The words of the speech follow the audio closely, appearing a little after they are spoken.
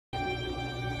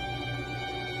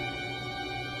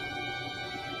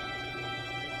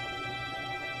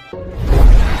Is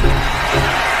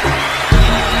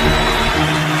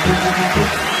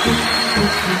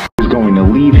going to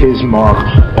leave his mark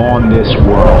on this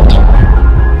world.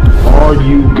 Are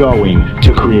you going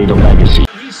to create a legacy?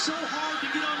 He's so hard to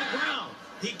get on the ground.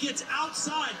 He gets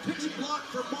outside, pitch and block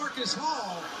for Marcus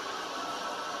Hall.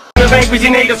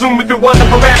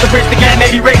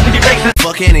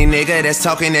 Fuck any nigga that's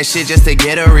talking that shit just to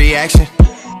get a reaction.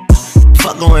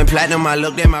 Fuck going platinum, I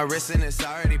looked at my wrist and it's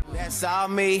already, that's all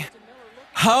me.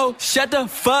 Ho, shut the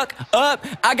fuck up,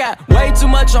 I got way too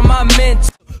much on my mental.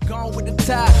 Gone with the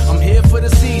tide, I'm here for the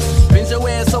season. Bend your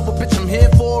ass over, bitch, I'm here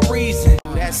for a reason.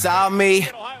 That's all me.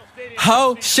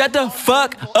 Ho, shut the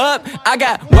fuck up, I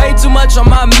got way too much on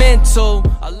my mental.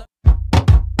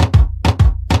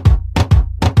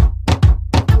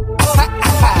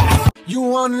 You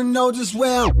wanna know just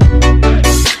well.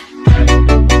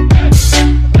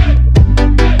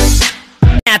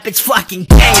 It's fucking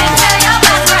dangerous.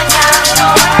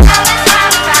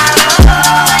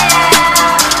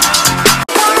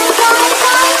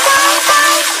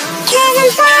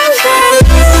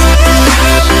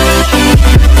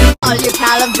 All you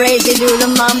calabrese do the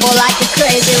mumble like a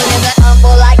crazy,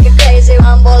 humble like a crazy,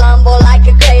 humble like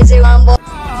a crazy, humble.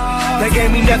 They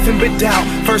gave me nothing but doubt.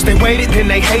 First they waited, then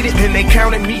they hated, then they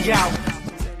counted me out.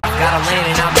 Got a lane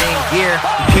and I'm in gear.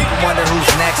 People wonder who's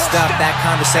next up. That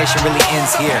conversation really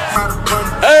ends here.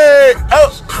 Hey, oh.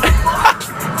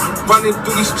 Running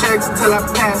through these checks until I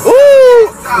pass. Woo!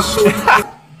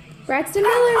 Braxton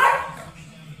Miller.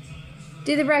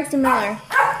 Do the Braxton Miller.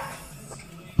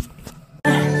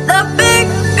 The big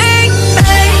bang,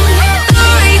 the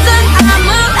reason I'm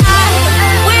alive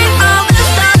with all the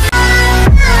stuff.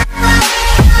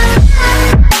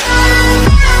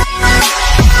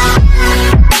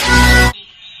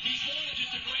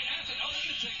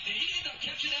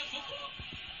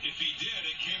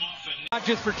 Not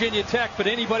just Virginia Tech, but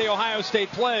anybody Ohio State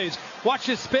plays. Watch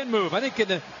his spin move. I think in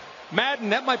the Madden,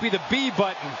 that might be the B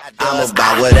button. I'm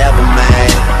about whatever, man.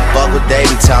 Fuck what they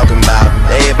be talking about.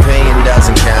 Their opinion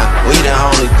doesn't count. We the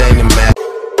only thing that matters.